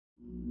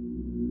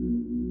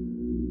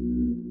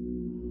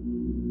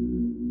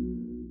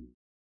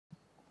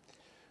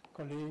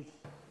colleagues,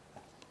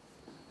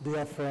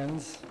 dear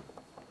friends,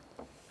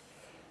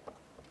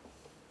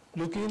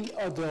 looking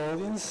at the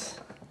audience,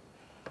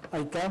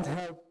 I can't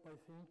help by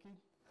thinking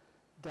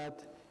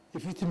that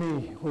if it's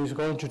me who is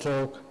going to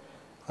talk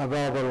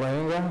about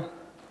Barluenga,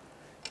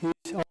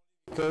 it's only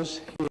because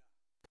here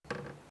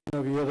in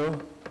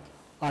Oviedo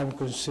I'm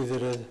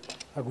considered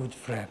a good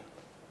friend.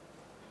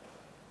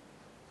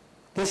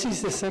 This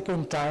is the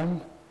second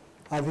time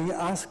I've been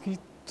asked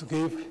to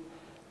give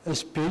a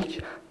speech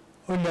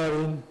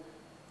honoring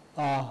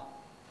a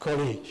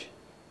colleague.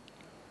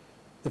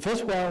 The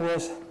first one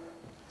was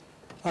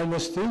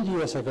almost 3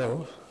 years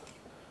ago,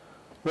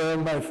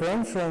 when my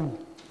friend from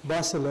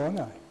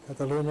Barcelona,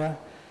 Catalonia,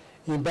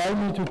 invited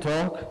me to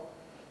talk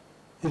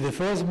in the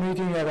first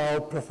meeting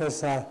about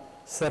Professor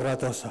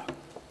Serratosa.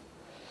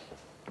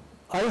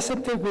 I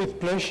accepted with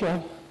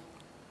pleasure,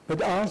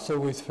 but also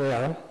with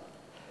fear,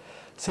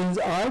 since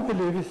I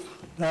believed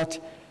that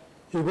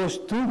it was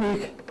too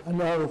big an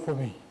honor for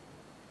me.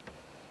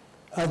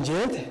 And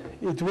yet,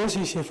 it was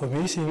easier for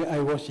me since I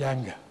was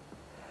younger.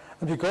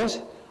 And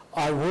because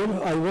I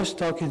was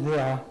talking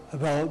there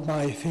about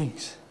my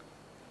things.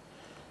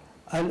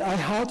 And I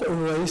had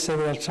already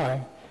several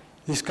times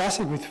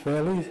discussing with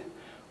Felix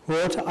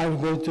what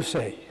I'm going to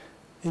say.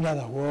 In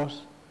other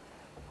words,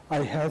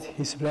 I had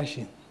his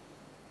blessing.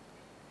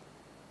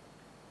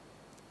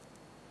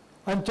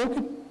 I'm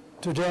talking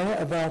today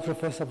about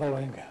Professor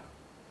Barluenga,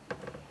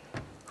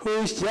 who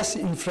is just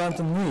in front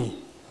of me.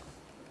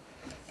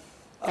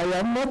 I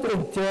am not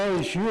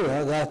entirely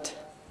sure that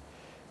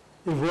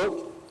if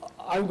what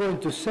I'm going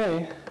to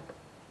say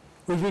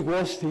will be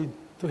worthy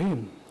to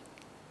him,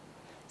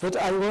 but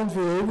I won't be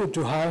able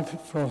to hide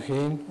from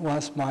him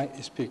once my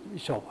speech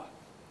is over.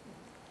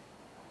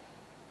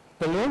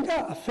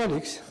 Barluenga and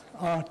Felix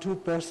are two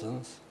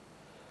persons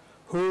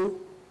with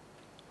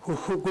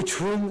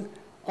whom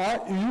I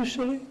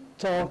usually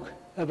talk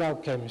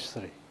about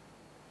chemistry.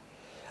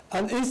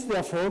 And it's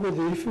therefore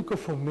very difficult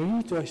for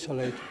me to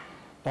isolate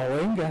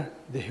Barluenga,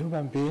 the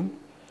human being,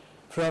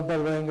 from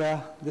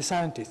Barluenga, the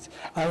scientist.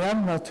 I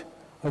don't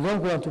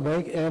want to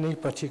make any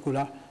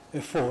particular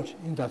effort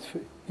in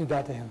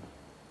that end.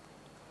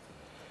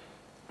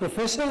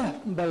 Professor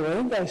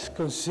Barluenga is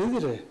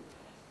considered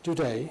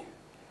today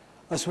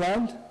as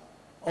one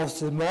of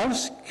the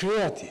most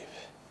creative,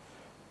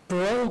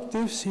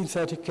 productive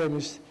synthetic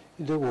chemists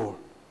in the world.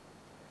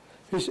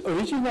 His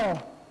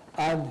original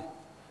and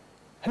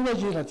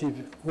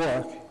imaginative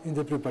work in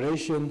the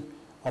preparation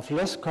of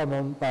less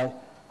common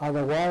but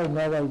otherwise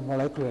novel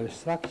molecular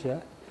structure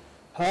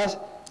has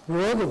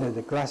broadened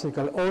the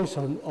classical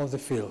horizon of the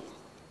field,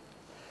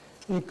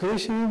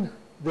 increasing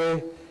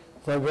the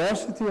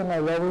diversity and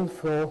allowing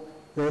for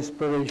the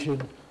exploration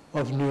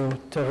of new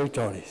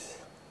territories.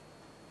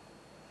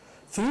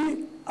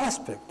 Three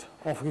aspects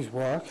of his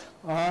work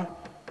are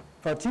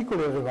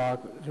particularly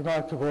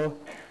remarkable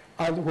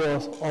and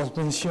worth of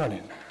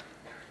mentioning.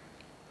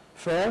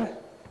 First,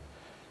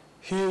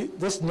 he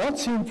does not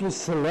simply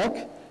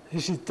select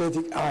his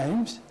synthetic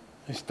ions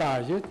and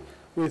target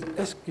with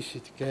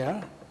exquisite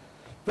care,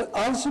 but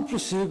also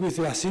proceed with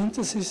their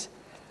synthesis,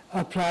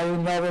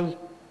 applying novel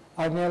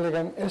and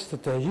elegant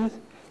strategies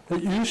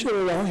that usually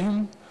allow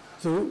him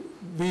to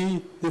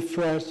be the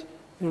first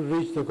to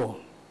reach the goal.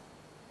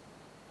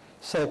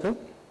 Second,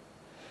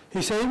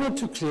 he's able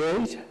to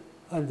create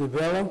and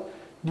develop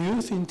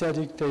new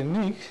synthetic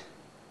techniques,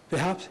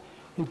 perhaps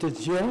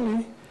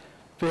intentionally,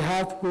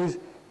 perhaps with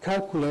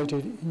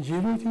calculated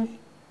ingenuity,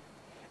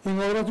 in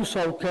order to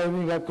solve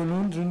chemical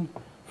conundrum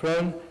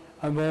from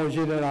a more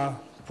general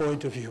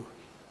point of view.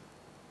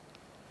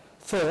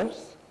 Third,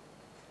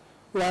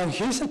 when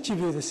he's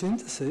achieved the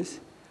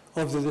synthesis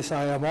of the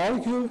desired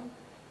molecule,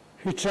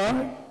 he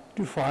tried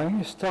to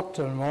find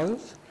structural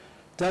models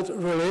that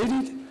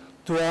related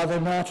to other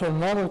natural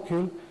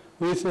molecules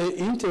with an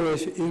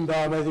interest in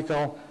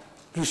biomedical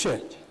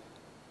research.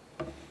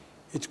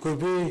 It could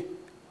be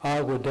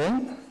argued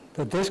then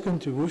that this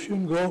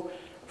contribution goes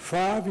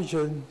far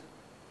beyond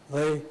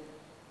the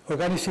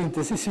organic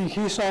synthesis in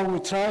his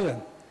own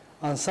trial,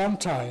 and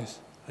sometimes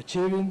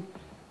achieving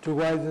to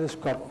widen the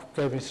scope of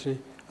chemistry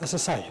as a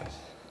science.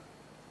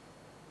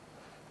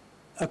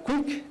 A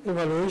quick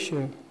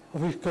evaluation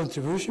of his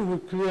contribution will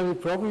clearly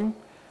prove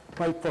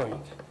my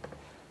point.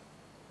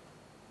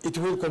 It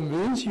will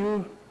convince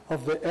you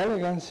of the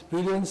elegance,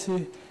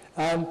 brilliancy,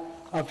 and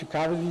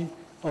applicability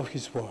of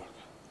his work.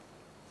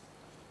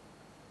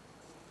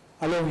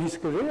 Along his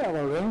career,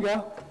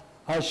 Barluenga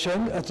has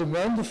shown a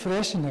tremendous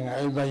freshening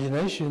and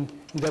imagination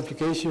in the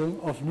application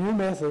of new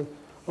methods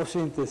of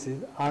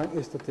synthesis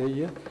and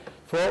strategy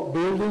for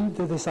building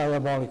the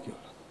desired molecule.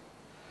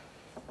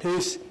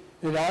 His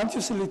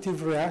enhances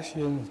selective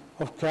reaction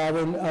of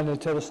carbon and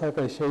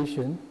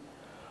heterocyclization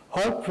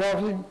hold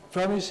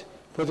promise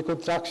for the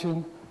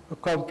construction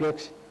of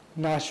complex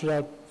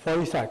natural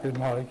polycyclic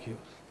molecules.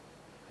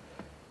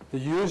 The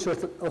use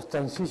of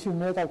transition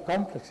metal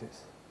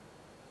complexes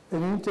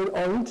and inter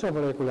or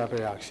intramolecular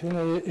reaction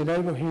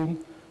enable him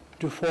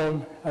to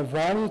form a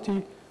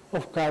variety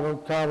of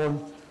carbon-carbon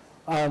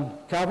and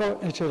couple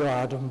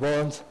heteroatom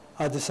bonds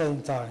at the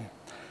same time,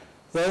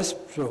 thus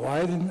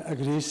providing a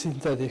great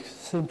synthetic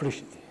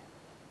simplicity.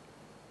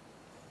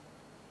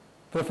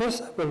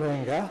 Professor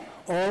Barluenga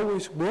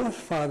always worked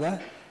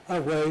farther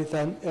away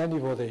than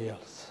anybody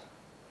else.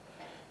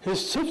 His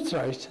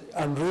substrates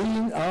and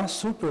region are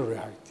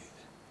superreactive.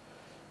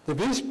 The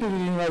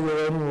bisphene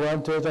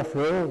iodine 1/3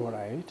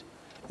 fluoride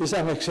is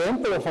an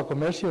example of a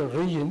commercial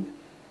region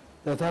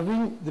that has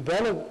been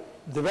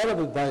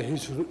developed by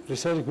his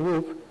research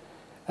group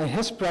and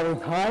has proven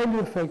highly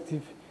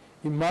effective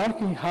in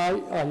marking high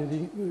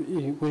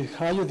iodine, with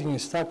high iodine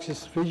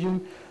structures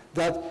region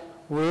that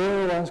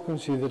were once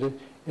considered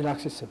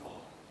inaccessible.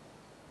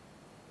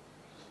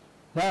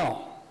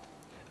 Now,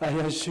 I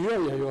am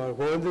sure you are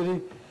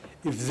wondering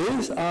if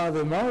these are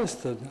the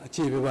milestones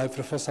achieved by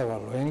Professor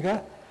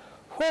Barluenga,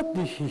 what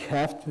did he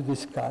have to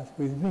discuss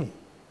with me?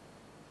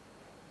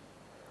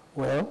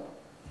 Well,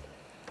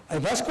 I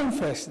must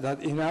confess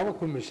that in our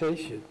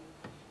conversation,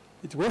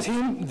 it was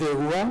him the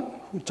one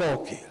who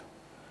talked,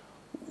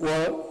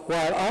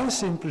 while I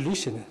simply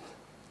listened,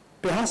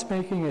 perhaps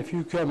making a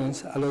few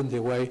comments along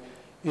the way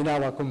in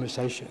our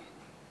conversation.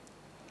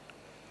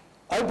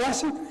 I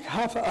basically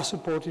have a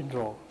supporting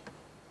role.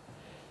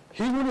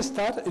 He will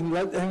start in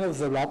that end of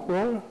the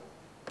blackboard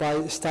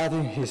by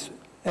starting his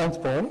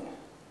endpoint.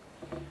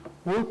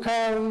 We'll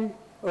carry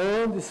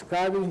on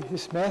describing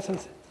his method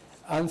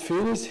and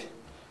finish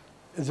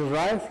the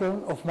right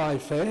front of my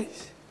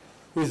face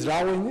with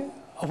drawing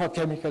of a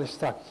chemical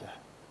structure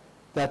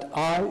that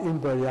I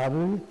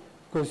invariably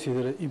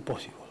consider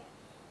impossible.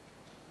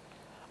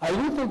 I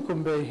would then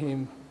convey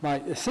him my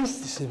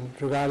skepticism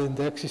regarding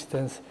the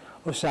existence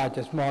of such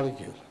a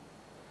molecule,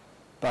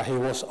 but he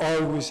was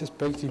always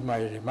expecting my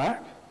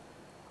remark,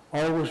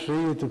 always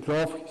ready to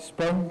drop his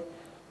pen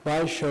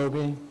by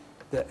showing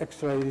the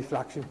X-ray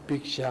diffraction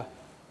picture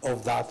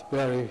of that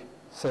very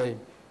same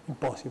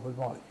impossible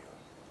molecule.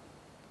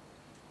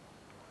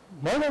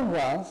 More than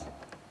once,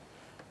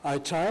 I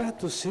tried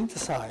to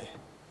synthesize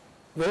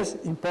this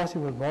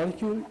impossible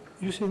molecule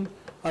using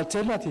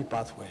alternative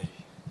pathway,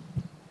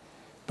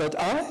 but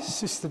I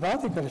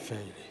systematically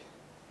failed.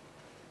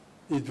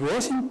 It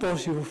was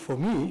impossible for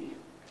me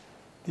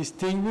to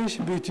distinguish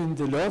between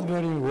the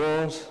load-bearing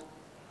walls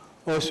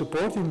or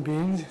supporting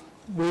beams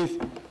with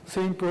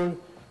simple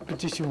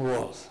partition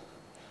walls.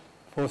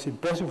 It was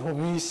impossible for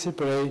me to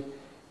separate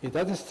in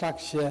that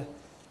structure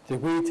the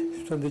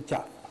wheat from the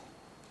chaff.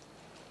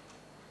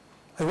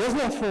 I was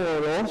not for a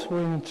loss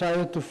when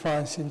trying to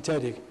find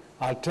synthetic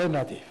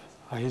alternative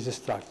to his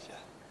structure.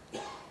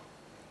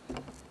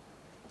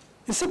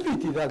 It's a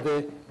pity that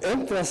the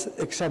entrance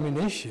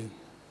examination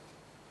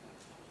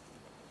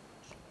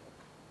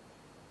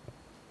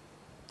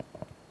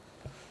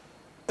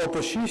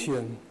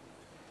opposition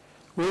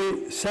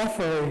we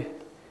suffer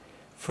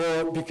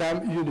for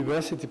become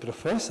university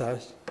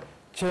professors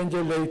changed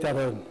later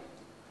on,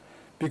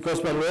 because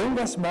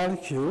Barluenga's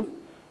molecule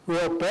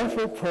were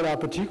perfect for a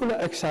particular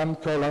exam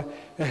called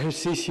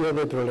ejercicio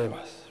de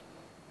problemas.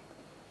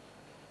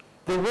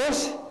 There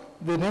was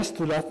the next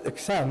to last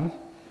exam,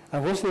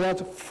 and was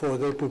that for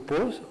the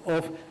purpose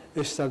of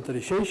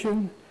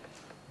standardization,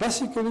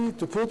 basically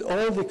to put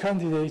all the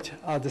candidates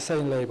at the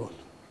same level.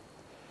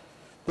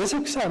 This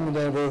exam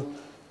enabled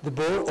the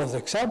board of the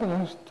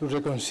examiners to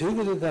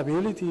reconsider the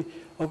ability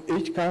of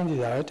each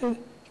candidate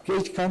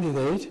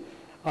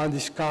and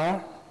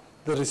discard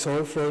the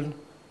result from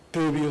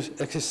previous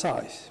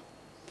exercise.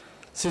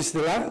 Since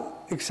the last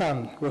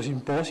exam was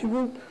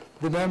impossible,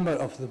 the members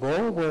of the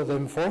board were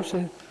then forced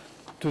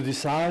to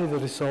decide the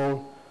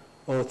result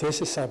of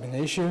this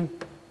examination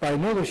by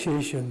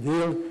negotiation,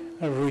 deal,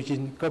 and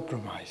reaching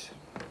compromise.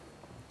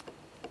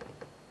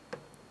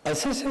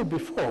 As I said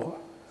before,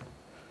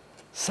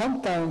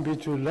 sometime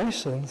between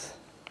lessons,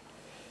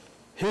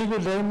 he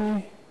would let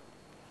me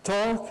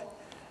talk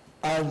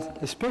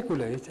and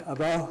speculate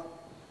about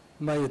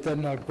my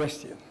eternal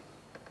question.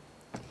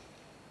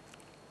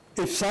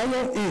 If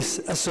science is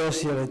a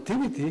social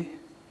activity,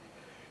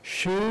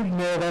 should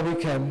never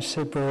become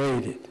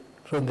separated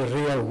from the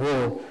real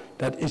world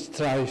that it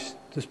tries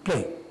to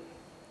explain.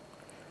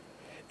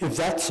 If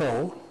that's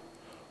so,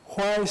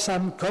 why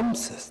some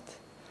concepts,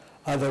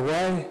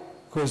 otherwise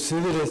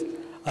considered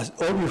as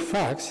obvious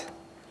facts,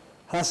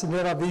 has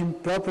never been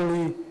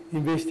properly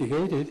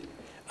investigated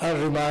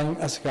and remain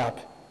as a gap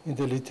in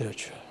the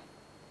literature?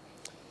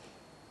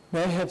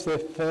 May I have the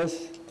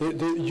first,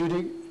 the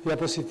unique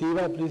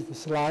diapositive, please, the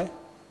slide.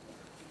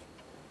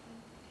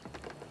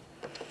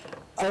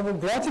 I'm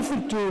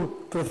grateful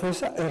to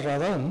Professor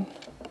Herradón,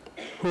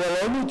 who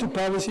allowed me to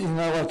publish in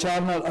our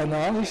journal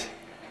Analysis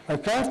a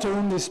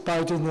cartoon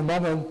despite in the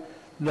moment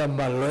that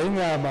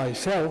Barluenga and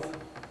myself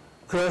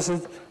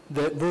crossed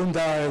the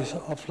boundaries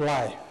of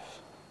life.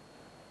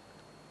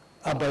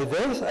 And by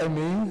this I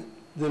mean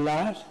the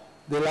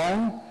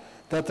line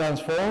that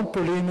transforms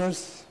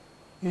polymers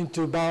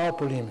into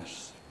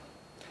biopolymers.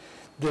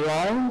 The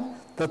line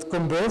that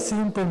converts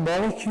simple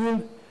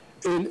molecules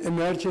in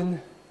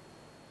emerging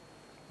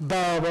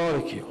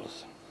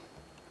biomolecules.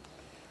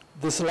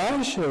 The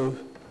slide shows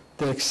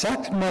the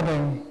exact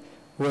moment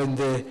when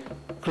the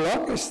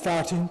clock is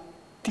starting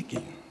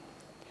ticking.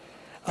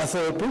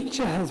 Although the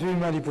picture has been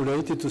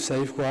manipulated to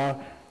safeguard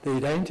the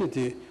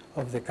identity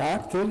of the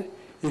character,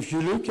 if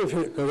you look at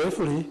it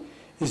carefully,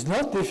 it's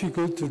not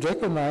difficult to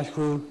recognize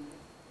who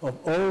of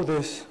all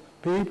these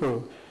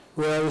people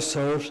were the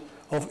source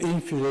of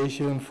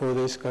inspiration for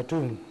this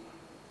cartoon.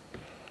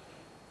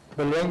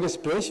 Barluenga's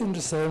expression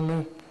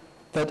resembled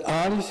that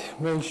Alice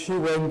when she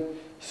went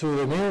through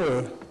the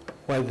mirror,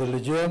 while the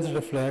legends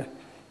reflect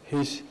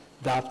his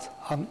doubt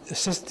and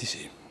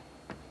skepticism.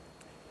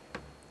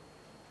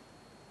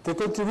 The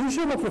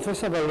contribution of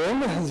Professor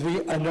Barluenga has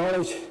been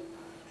acknowledged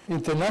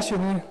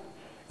internationally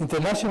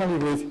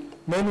with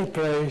many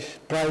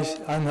prizes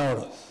and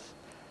honors.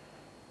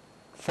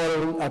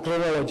 Following a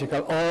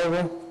chronological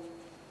order,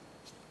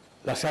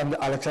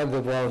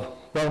 Alexander von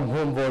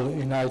Humboldt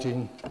in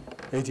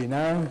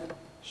 1989,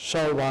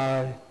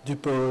 Solvay,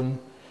 DuPont,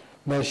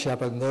 Mercia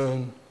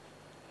Pendon,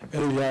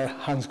 earlier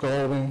Hans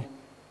Goldman,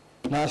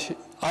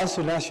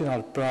 also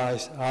national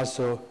prize,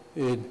 also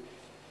in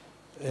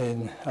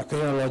a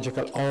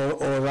chronological order,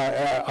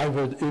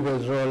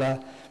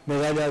 Iberdrola,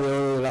 Medalla de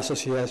Oro de la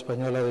Sociedad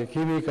Española de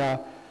Química,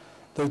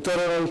 Doctor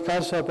honoris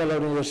causa por la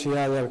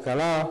Universidad de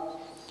Alcalá,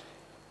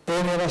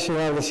 Premio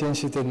Nacional de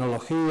Ciencia y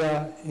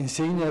Tecnología,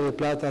 Insignia de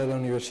Plata de la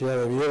Universidad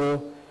de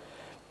Oviedo,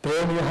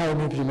 Premio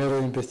Jaime I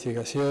de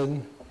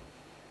Investigación,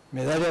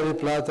 Medalla de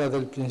Plata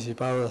del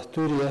Principado de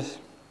Asturias,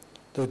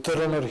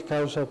 Doctor honoris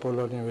causa por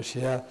la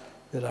Universidad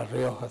de La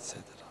Rioja, etc.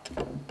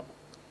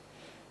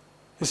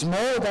 It's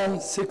more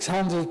than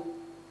 600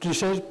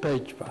 research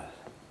papers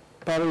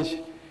published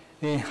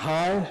in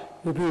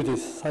high-reputed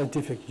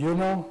scientific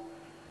journals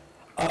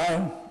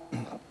are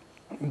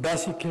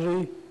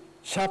basically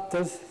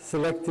chapters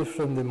selected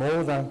from the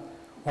more than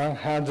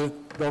 100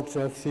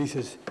 doctoral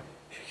theses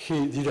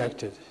he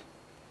directed.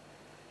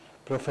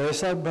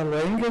 Professor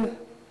Barluenga's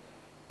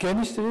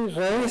chemistry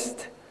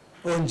rests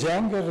on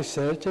younger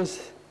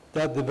researchers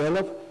that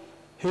develop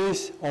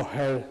his or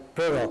her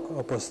product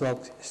or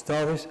postdoc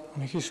studies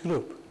on his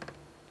group.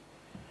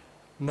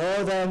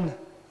 More than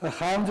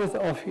 100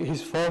 of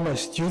his former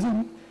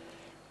students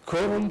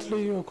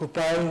currently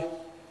occupy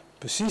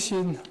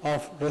positions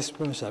of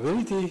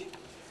responsibility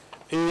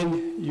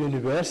in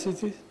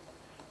universities,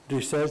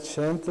 research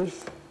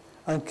centers,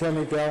 and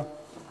chemical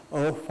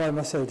or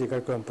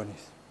pharmaceutical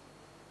companies.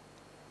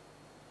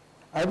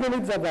 I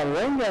believe that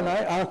Barluenga and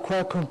I are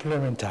quite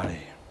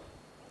complementary.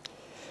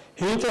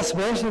 He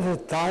traverses the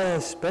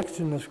entire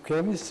spectrum of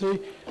chemistry,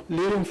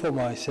 leading for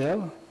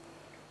myself,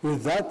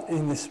 with that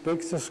in the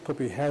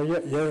spectroscopy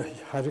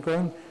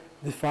jargon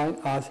defined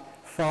as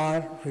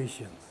far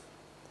regions.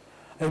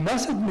 I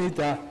must admit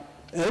that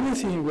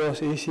everything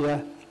was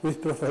easier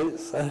with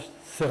Professor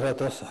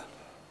Serratosa.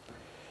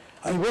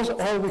 I was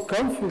always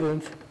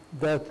confident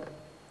that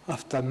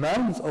after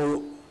months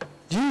or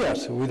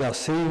years without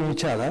seeing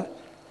each other,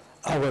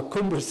 our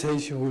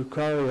conversation will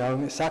carry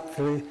on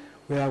exactly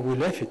where we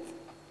left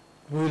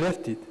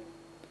it.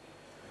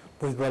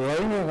 But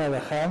Barluenga, on the other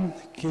hand,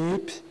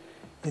 keeps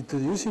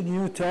introducing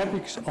new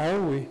topics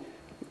always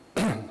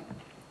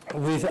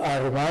with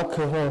a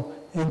remarkable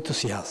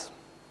enthusiasm.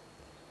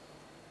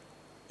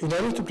 In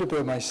order to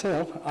prepare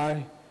myself,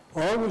 I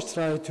always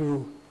try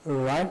to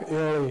arrive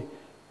early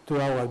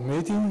to our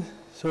meeting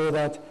so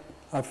that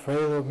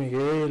Alfredo,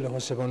 Miguel,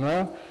 José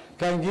Barluenga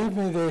can give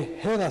me the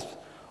head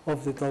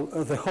of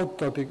the hot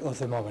topic of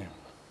the moment.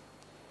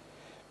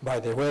 By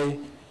the way,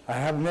 I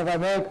have never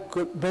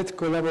met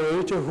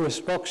collaborators who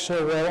spoke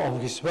so well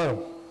of his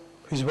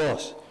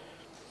boss.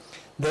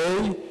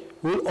 They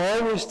will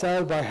always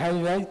start by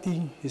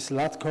highlighting his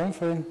last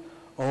conference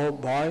or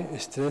by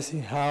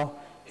stressing how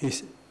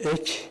his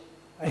H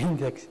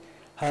index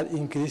had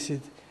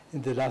increased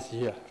in the last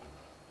year.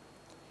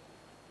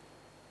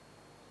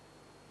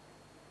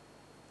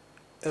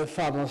 El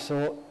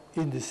famoso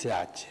índice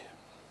H.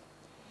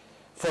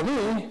 For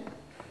me,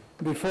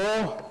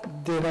 before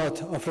the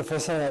note of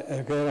Professor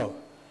Delgado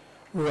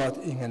wrote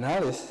in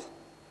analysis,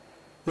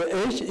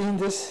 the H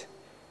index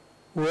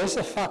was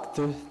a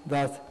factor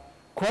that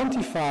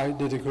quantified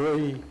the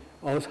degree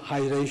of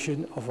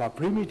hydration of a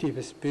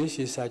primitive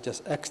species such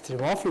as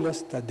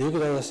Extremophilus,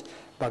 Tardigrades,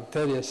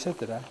 bacteria,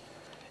 etc.,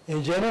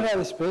 in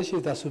general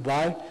species that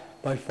survive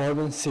by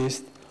forming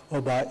cysts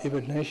or by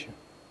hibernation.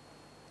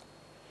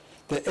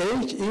 The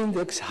H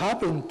index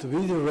happened to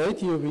be the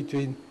ratio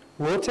between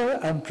water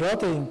and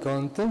protein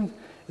content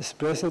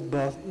expressed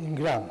both in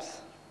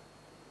grams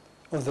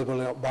of the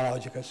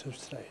biological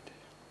substrate.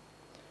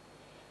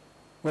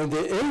 When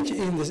the H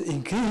index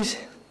increased,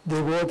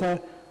 the water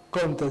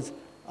content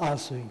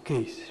also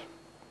increased.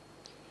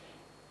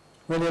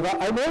 Whenever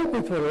I met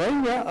with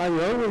Barluenga, I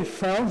always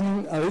found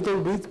him a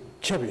little bit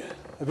chubbier,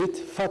 a bit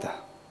fatter.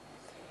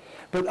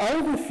 But I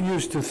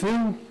refused to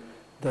think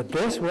that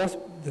this was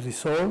the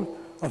result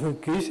of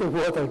increasing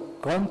water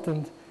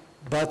content,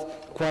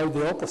 but quite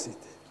the opposite.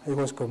 I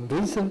was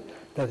convinced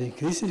that the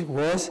increase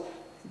was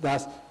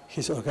that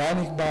his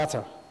organic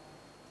matter,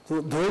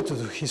 due to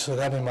his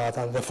organic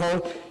matter,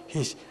 therefore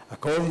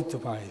according to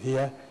my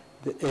idea,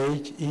 the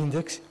age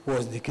index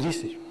was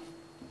decreasing.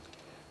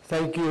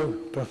 Thank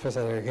you,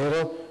 Professor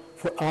Delgado,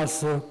 for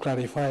also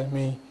clarifying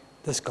me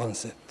this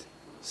concept.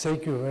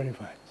 Thank you very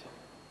much.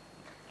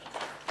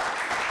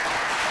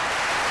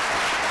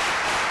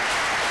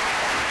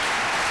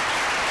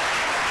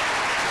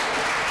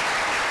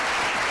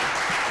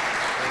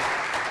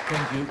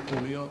 Thank you,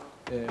 Julio.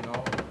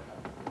 Now,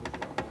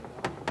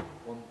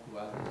 want to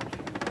add?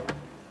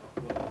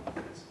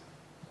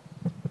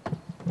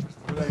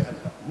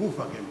 Move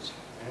against.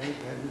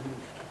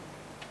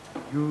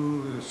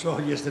 You saw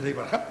yesterday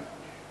what happened.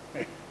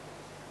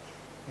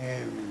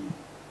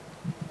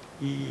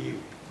 If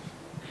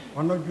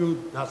one of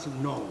you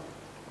doesn't know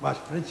what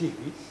Francis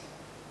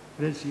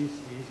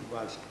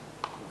was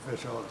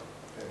Professor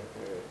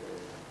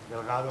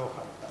Delgado.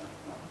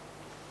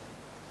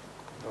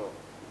 So,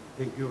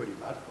 thank you very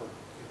much for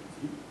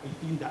everything. I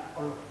think that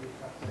all of this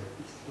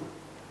is true,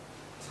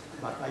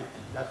 but I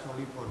think that's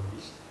only for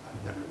this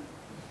afternoon.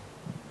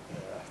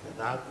 After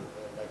that,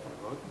 I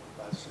forgot,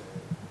 was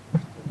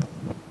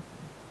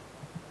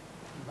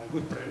my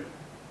good friend.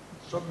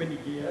 So many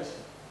years.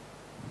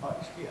 Oh,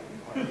 it's here.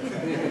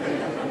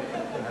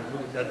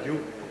 That you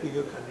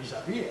can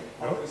disappear.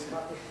 No?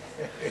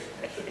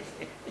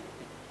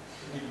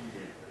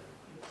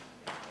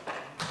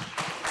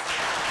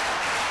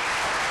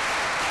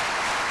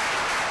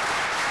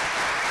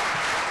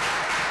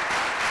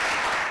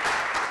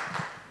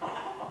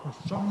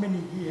 So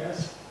many years,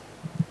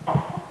 we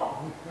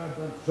have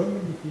done so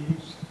many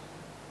things,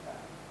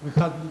 we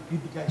have been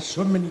criticized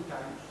so many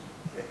times,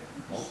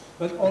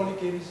 but only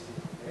chemistry.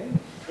 Eh?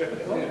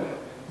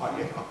 Oh,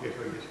 yes,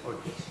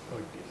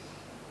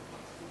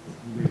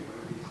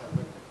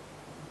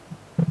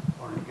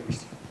 only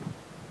chemistry.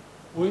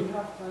 We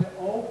have tried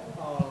all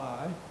our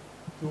life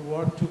to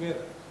work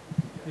together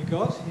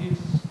because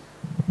he's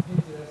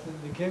interested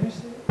in the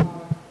chemistry and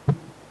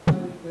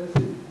I'm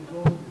interested in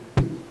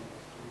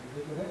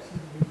the connection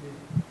between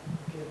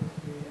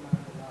chemistry and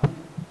the lab.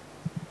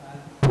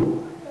 And I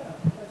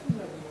think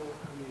that we all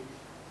create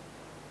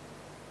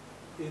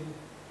in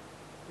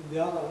the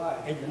other life.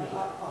 Thank you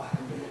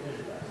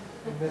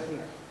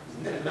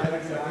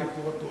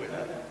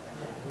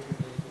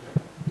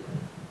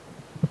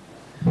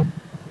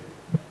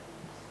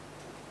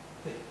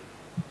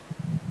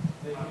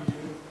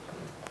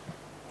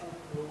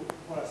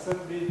for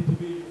accepting to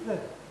be your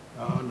friend.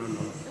 No.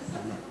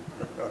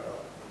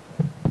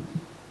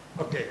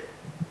 Okay.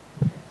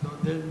 So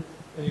then,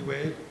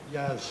 anyway,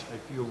 just a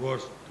few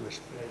words to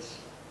express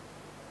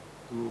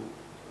to you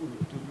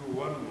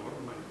one more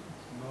my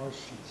most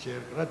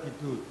sincere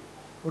gratitude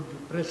for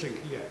your presence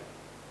here,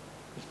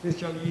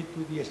 especially to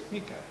the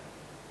speaker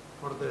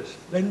for the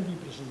splendid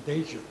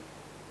presentation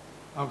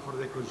and for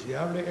the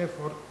considerable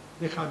effort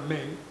they have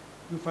made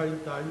to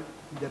find time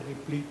in the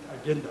replete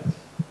agendas.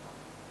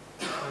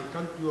 I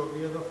come to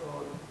Oviedo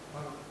for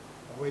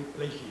away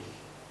places.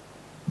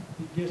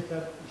 It just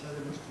that is a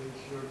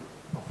demonstration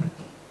of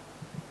friendship.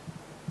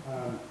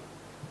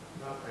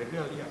 That I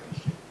really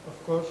appreciate.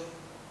 Of course,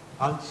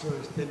 also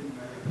extending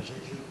my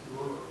appreciation to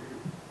all of you.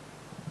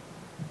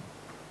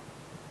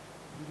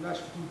 The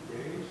last 2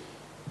 days,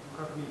 you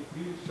have made me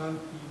feel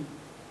something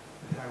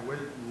that I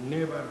will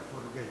never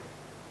forget.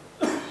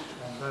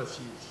 And I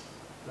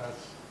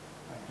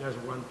just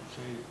want to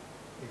say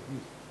a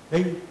huge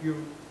thank you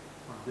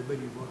for the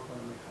very work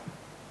that we have.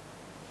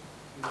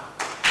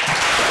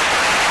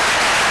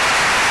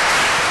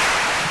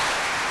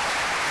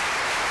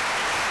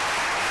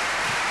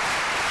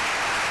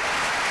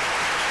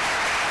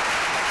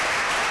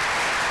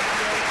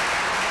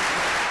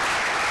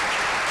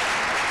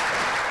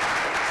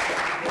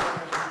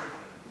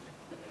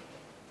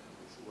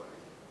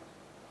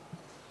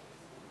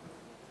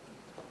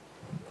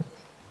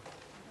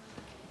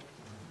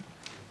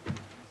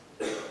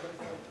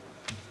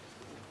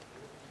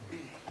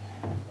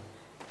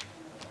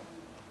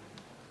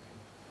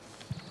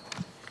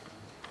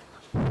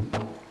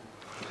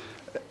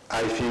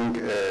 I think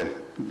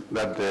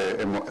that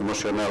the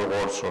emotional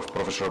words of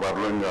Professor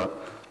Barluenga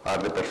are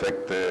the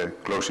perfect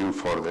closing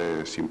for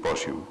the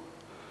symposium.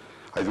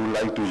 I would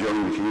like to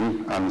join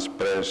him and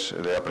express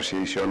the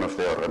appreciation of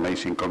the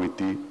organizing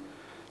committee,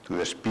 to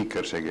the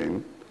speakers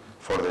again,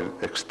 for the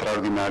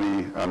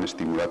extraordinary and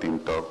stimulating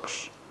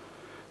talks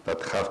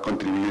that have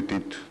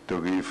contributed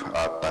to give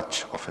a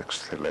touch of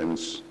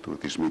excellence to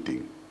this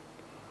meeting.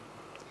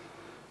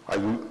 I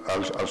would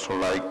also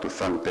like to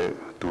thank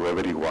to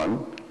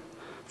everyone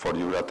for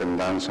your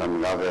attendance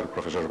and gather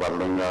Professor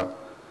Barluenga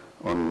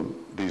on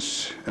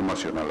these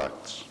emotional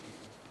acts.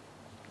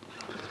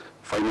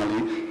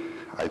 Finally,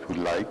 I would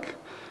like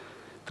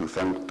to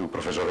thank to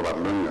Professor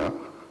Barluenga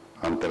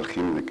and tell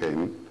him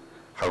again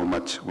how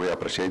much we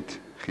appreciate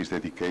his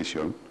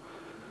dedication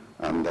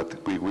and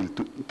that we will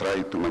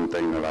try to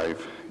maintain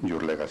alive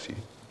your legacy.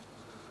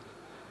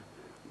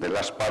 The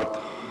last part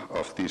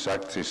of this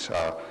act is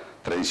a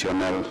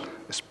traditional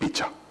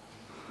speech,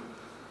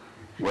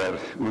 where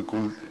we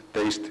could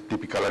taste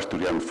typical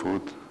Asturian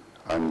food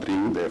and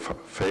drink the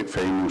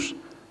famous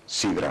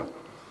Sidra.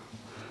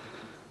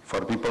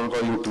 For people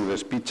going to the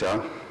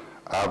Spicha,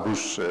 a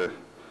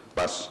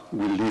bus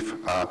will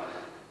leave at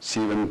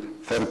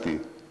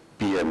 7:30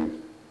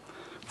 p.m.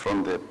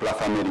 from the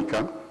Plaza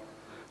America,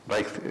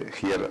 right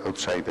here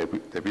outside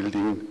the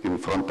building in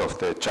front of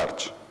the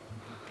church.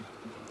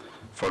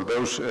 For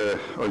those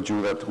of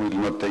you that will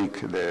not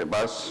take the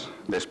bus,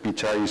 the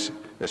Spicha is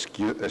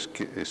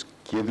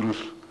scheduled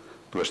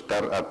to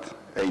start at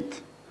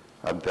 8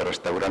 at the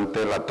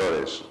Restaurante La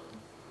Torres.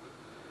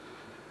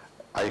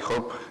 I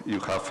hope you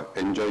have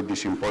enjoyed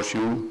this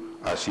symposium.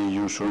 I see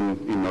you soon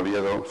in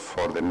Oviedo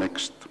for the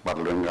next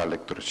Barluenga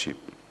lectureship.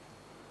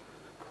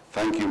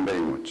 Thank you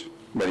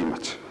very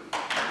much.